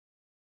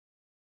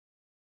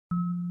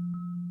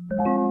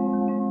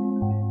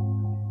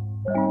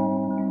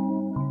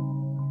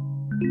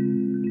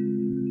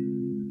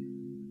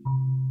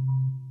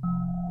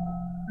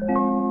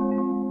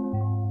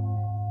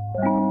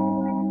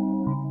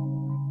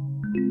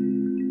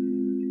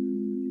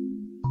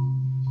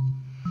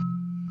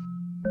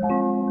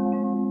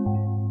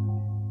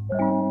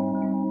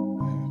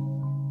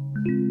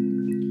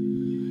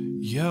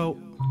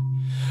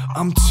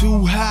I'm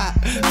too hot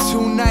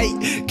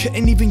tonight,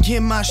 couldn't even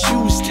get my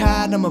shoes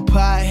tied. I'm a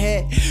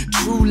piehead,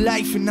 true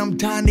life, and I'm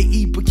dying to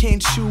eat but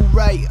can't chew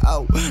right.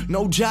 Oh,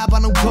 no job, I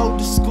don't go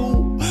to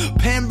school.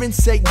 Parents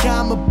say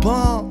I'm a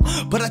bum,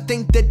 but I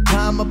think that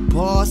I'm a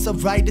boss. I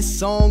write a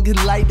song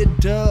and light a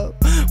dub.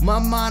 My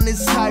mind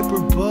is hyper,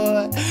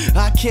 but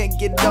I can't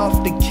get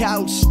off the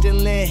couch.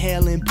 Still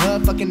inhaling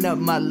puff, fucking up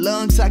my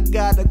lungs. I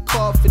gotta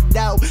cough it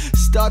out.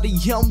 Started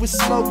young with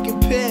smoking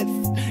piff.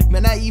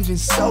 Man, I even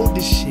sold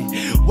this shit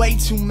way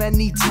too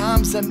many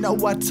times. I know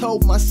I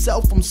told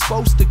myself I'm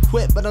supposed to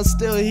quit, but I'm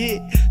still here,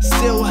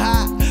 still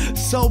high.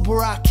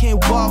 Sober, I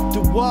can't walk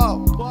the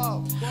walk.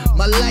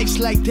 My life's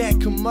like that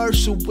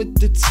commercial with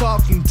the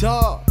talking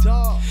dog.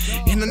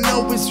 And I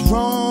know it's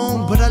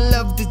wrong, but I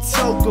love to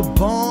toke a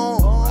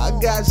bone. I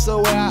got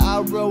so high,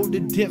 I wrote a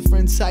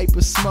different type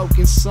of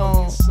smoking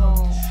song.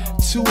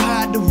 Too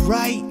high to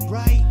write,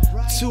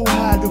 too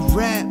high to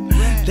rap.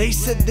 They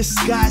said the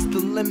sky's the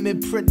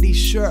limit, pretty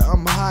sure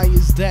I'm high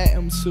as that.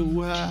 I'm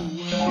too high,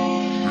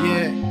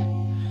 yeah.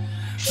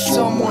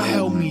 Someone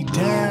help me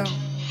down,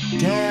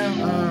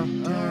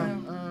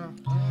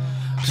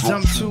 cause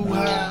I'm too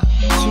high,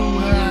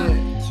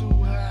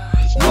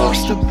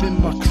 lost up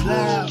in my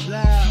cloud.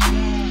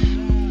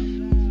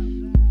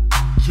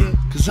 Yeah,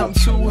 cause I'm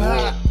too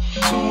high.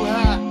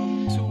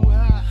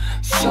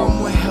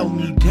 Someone help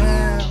me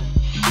down,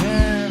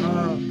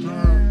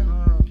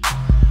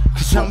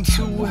 cause I'm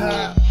too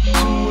high,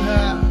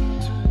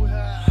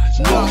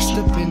 lost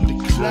up in the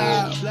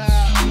clouds.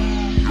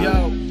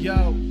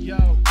 Yo.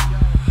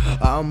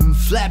 I'm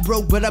flat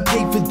broke, but I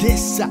paid for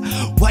this. I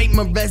wipe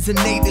my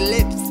resonated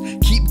lips,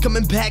 keep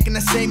coming back and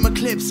I save my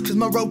clips, cause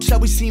my roach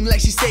always seem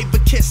like she saved a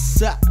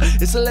kiss.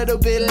 It's a little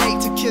bit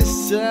late to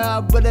kiss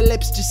her, but her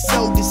lips just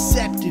so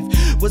deceptive.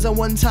 Was a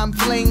one-time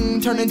fling,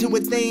 turned into a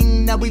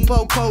thing, now we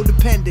both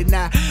codependent.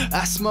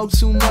 I smoke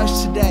too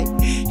much today,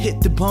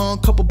 hit the bong,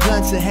 couple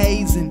blunts of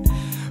haze, and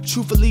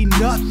truthfully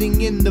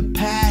nothing in the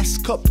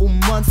past couple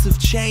months have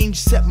changed.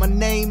 Set my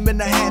name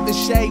and I haven't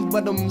shaved,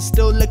 but I'm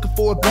still looking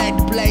for a bag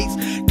to blaze.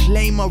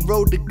 Claim I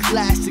wrote a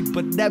classic,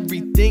 but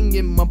everything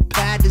in my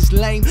pad is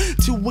lame.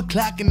 2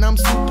 o'clock and I'm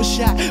super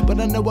shy, but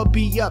I know I'll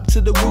be up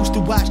to the rooster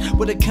watch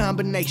with a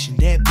combination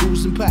that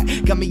booze and pot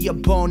got me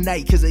up all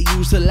night cause I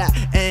use a lot.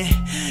 And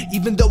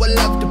even though I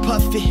love to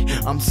puff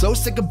it, I'm so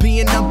sick of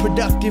being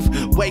unproductive.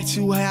 Way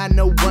too high,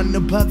 no one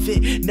above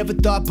it. Never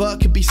thought bud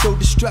could be so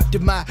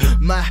destructive. My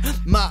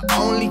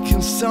only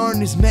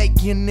concern is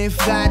making it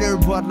fatter,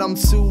 but I'm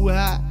too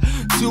high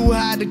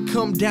to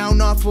come down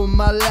off of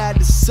my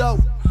ladder. So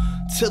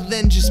till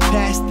then just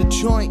pass the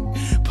joint,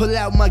 pull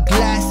out my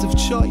glass of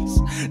choice,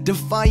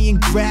 defying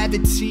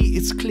gravity.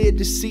 It's clear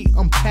to see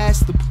I'm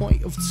past the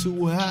point of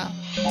too high.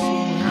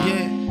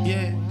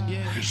 Yeah.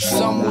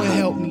 Someone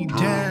help me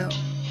down,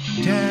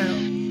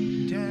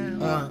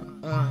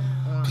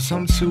 cause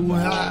I'm too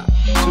high,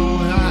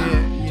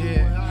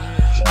 yeah.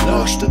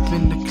 Lost up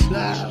in the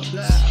clouds.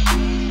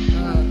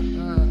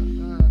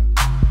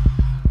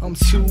 I'm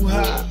too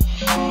high,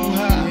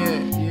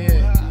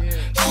 yeah.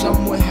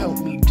 Someone help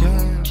me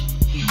down,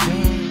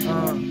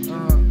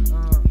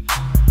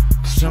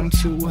 cause I'm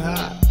too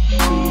high,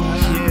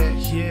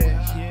 yeah.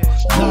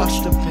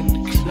 Lost up in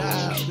the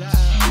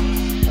clouds.